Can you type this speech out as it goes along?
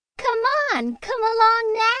on, come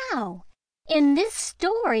along now. In this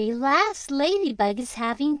story, Last Ladybug is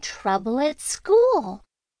having trouble at school.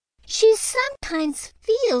 She sometimes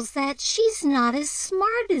feels that she's not as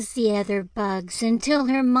smart as the other bugs until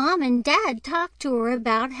her mom and dad talk to her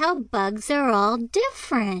about how bugs are all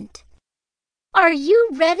different. Are you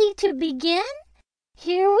ready to begin?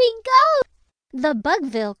 Here we go! The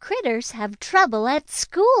Bugville critters have trouble at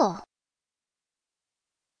school.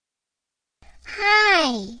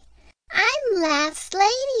 Hi, I'm Last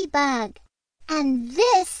Ladybug, and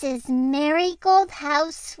this is Marigold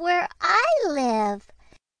House where I live.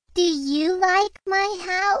 Do you like my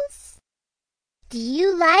house? Do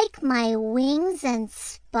you like my wings and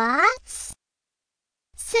spots?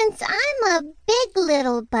 Since I'm a big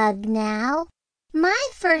little bug now, my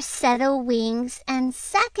first set of wings and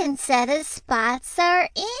second set of spots are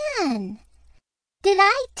in. Did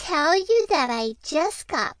I tell you that I just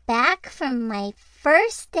got back from my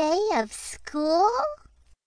first day of school?